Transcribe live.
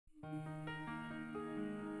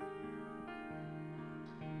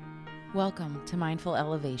Welcome to Mindful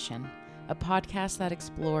Elevation, a podcast that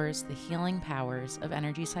explores the healing powers of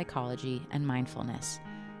energy psychology and mindfulness.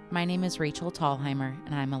 My name is Rachel Tallheimer,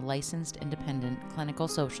 and I'm a licensed independent clinical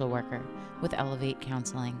social worker with Elevate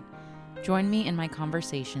Counseling. Join me in my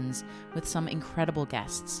conversations with some incredible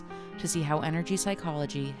guests to see how energy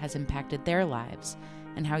psychology has impacted their lives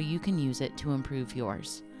and how you can use it to improve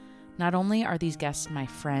yours. Not only are these guests my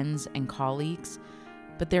friends and colleagues,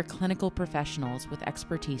 but they're clinical professionals with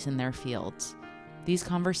expertise in their fields. These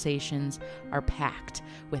conversations are packed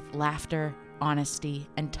with laughter, honesty,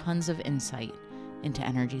 and tons of insight into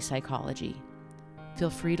energy psychology.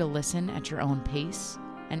 Feel free to listen at your own pace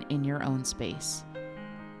and in your own space.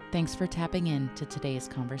 Thanks for tapping in to today's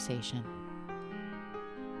conversation.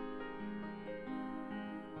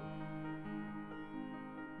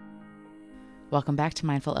 Welcome back to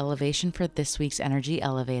Mindful Elevation for this week's Energy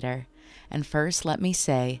Elevator. And first, let me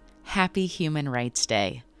say, Happy Human Rights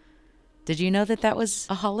Day. Did you know that was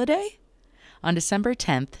a holiday? On December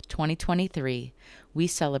 10th, 2023, we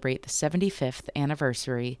celebrate the 75th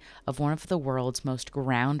anniversary of one of the world's most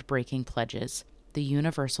groundbreaking pledges, the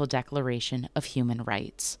Universal Declaration of Human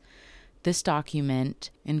Rights. This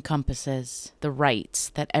document encompasses the rights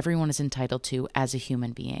that everyone is entitled to as a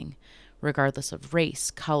human being, regardless of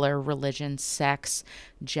race, color, religion, sex,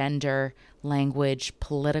 gender, language,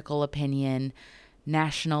 political opinion,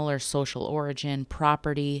 national or social origin,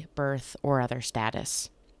 property, birth, or other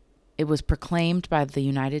status. It was proclaimed by the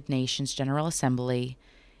United Nations General Assembly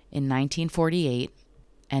in 1948,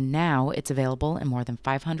 and now it's available in more than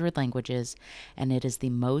 500 languages, and it is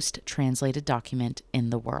the most translated document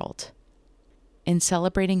in the world. In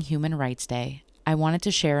celebrating Human Rights Day, I wanted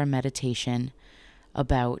to share a meditation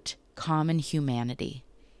about common humanity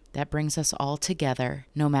that brings us all together,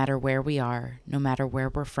 no matter where we are, no matter where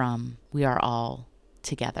we're from, we are all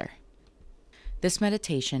together. This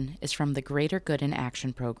meditation is from the Greater Good in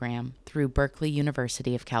Action program through Berkeley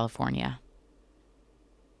University of California.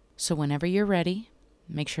 So whenever you're ready,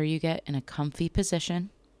 make sure you get in a comfy position.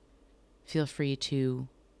 Feel free to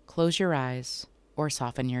close your eyes or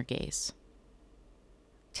soften your gaze.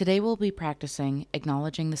 Today we'll be practicing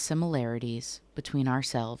acknowledging the similarities between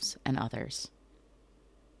ourselves and others.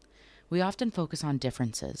 We often focus on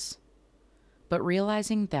differences, but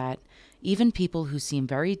realizing that even people who seem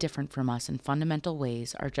very different from us in fundamental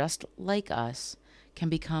ways are just like us can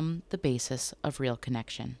become the basis of real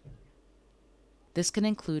connection. This can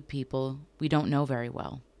include people we don't know very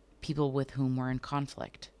well, people with whom we're in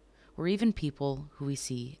conflict, or even people who we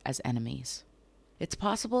see as enemies. It's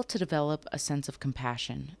possible to develop a sense of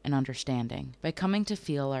compassion and understanding by coming to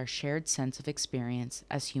feel our shared sense of experience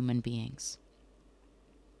as human beings.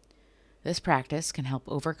 This practice can help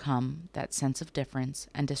overcome that sense of difference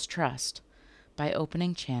and distrust by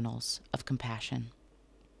opening channels of compassion.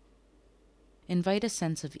 Invite a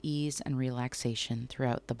sense of ease and relaxation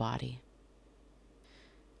throughout the body.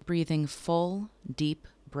 Breathing full, deep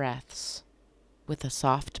breaths with a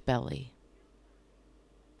soft belly.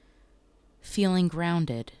 Feeling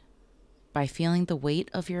grounded by feeling the weight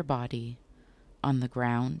of your body on the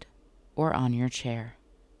ground or on your chair.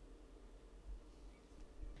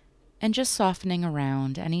 And just softening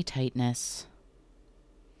around any tightness,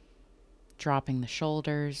 dropping the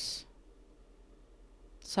shoulders,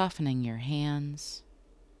 softening your hands,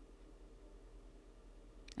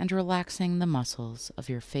 and relaxing the muscles of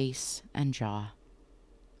your face and jaw.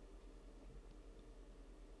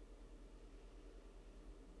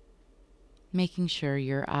 Making sure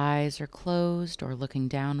your eyes are closed or looking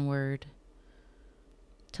downward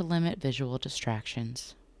to limit visual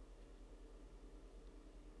distractions.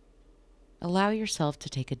 Allow yourself to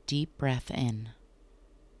take a deep breath in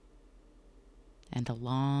and a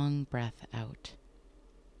long breath out.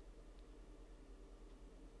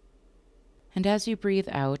 And as you breathe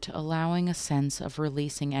out, allowing a sense of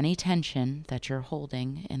releasing any tension that you're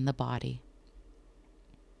holding in the body.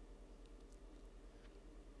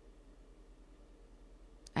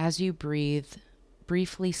 As you breathe,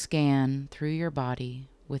 briefly scan through your body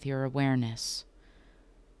with your awareness,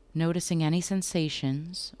 noticing any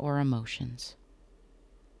sensations or emotions.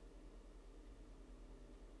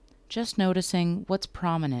 Just noticing what's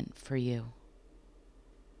prominent for you.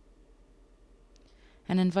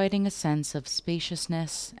 And inviting a sense of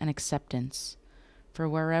spaciousness and acceptance for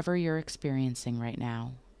wherever you're experiencing right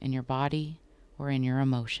now, in your body or in your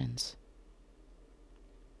emotions.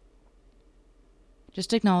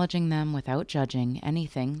 Just acknowledging them without judging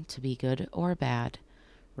anything to be good or bad,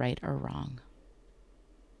 right or wrong.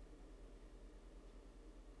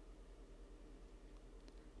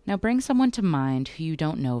 Now bring someone to mind who you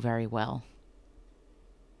don't know very well.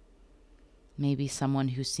 Maybe someone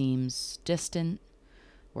who seems distant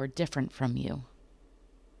or different from you.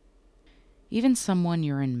 Even someone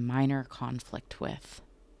you're in minor conflict with.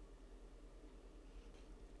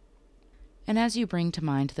 And as you bring to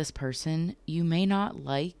mind this person you may not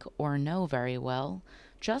like or know very well,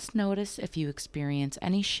 just notice if you experience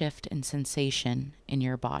any shift in sensation in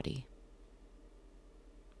your body.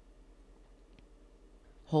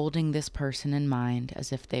 Holding this person in mind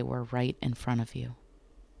as if they were right in front of you.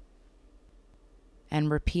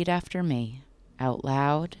 And repeat after me, out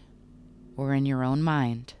loud or in your own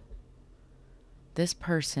mind. This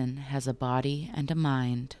person has a body and a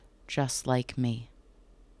mind just like me.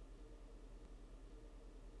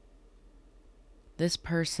 This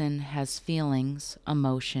person has feelings,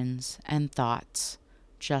 emotions, and thoughts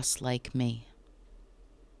just like me.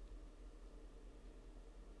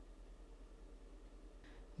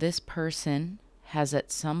 This person has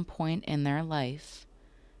at some point in their life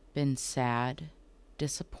been sad,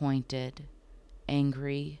 disappointed,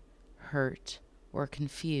 angry, hurt, or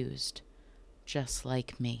confused, just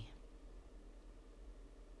like me.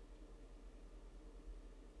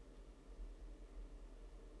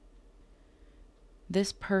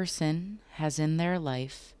 This person has in their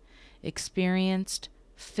life experienced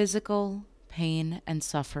physical pain and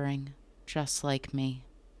suffering, just like me.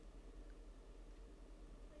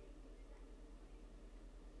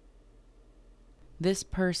 This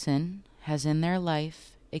person has in their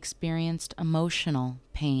life experienced emotional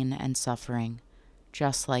pain and suffering,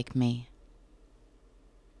 just like me.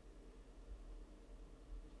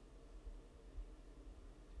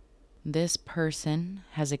 This person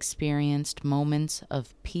has experienced moments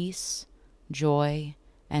of peace, joy,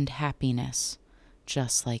 and happiness,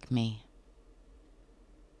 just like me.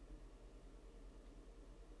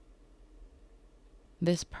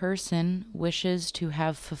 This person wishes to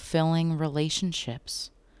have fulfilling relationships,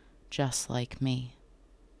 just like me.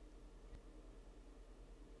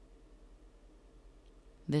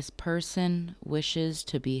 This person wishes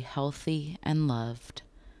to be healthy and loved,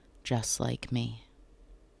 just like me.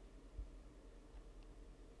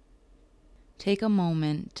 Take a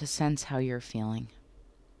moment to sense how you're feeling.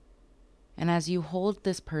 And as you hold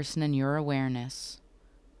this person in your awareness,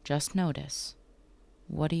 just notice,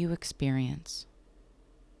 what do you experience?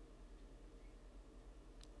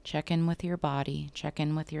 Check in with your body, check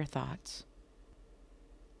in with your thoughts.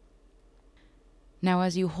 Now,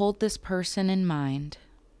 as you hold this person in mind,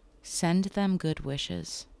 send them good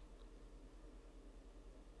wishes.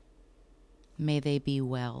 May they be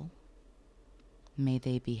well. May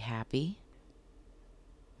they be happy.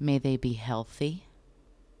 May they be healthy.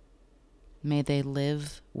 May they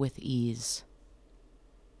live with ease.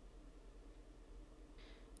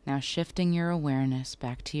 Now shifting your awareness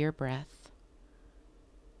back to your breath,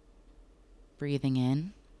 breathing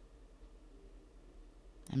in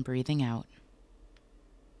and breathing out.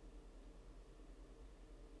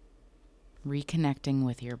 Reconnecting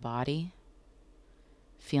with your body,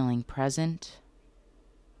 feeling present,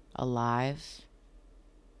 alive,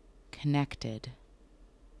 connected,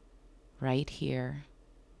 right here,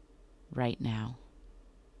 right now.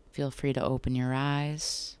 Feel free to open your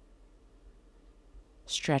eyes,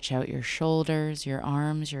 stretch out your shoulders, your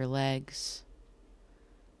arms, your legs.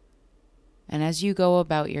 And as you go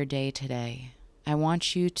about your day today, I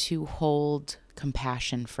want you to hold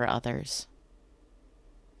compassion for others.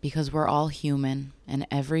 Because we're all human, and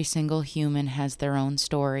every single human has their own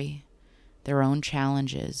story, their own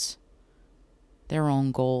challenges, their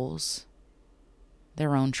own goals,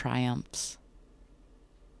 their own triumphs.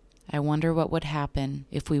 I wonder what would happen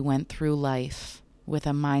if we went through life with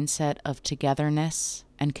a mindset of togetherness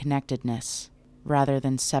and connectedness rather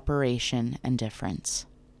than separation and difference.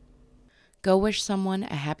 Go wish someone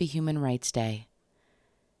a happy Human Rights Day.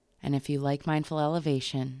 And if you like Mindful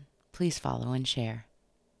Elevation, please follow and share.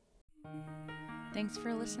 Thanks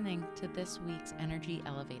for listening to this week's Energy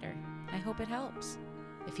Elevator. I hope it helps.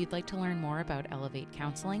 If you'd like to learn more about Elevate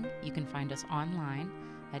Counseling, you can find us online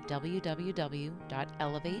at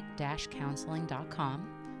www.elevate-counseling.com.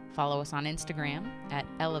 Follow us on Instagram at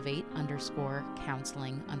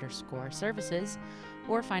elevate_counseling_services,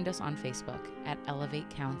 or find us on Facebook at Elevate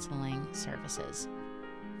Counseling Services.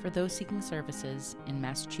 For those seeking services in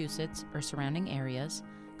Massachusetts or surrounding areas,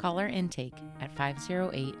 call our intake at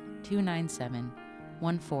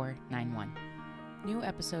 508-297-1491. New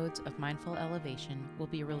episodes of Mindful Elevation will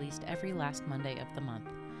be released every last Monday of the month.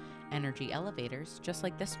 Energy Elevators, just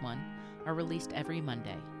like this one, are released every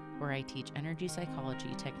Monday, where I teach energy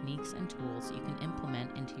psychology techniques and tools you can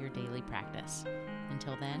implement into your daily practice.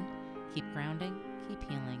 Until then, keep grounding, keep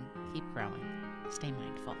healing, keep growing. Stay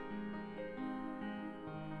mindful.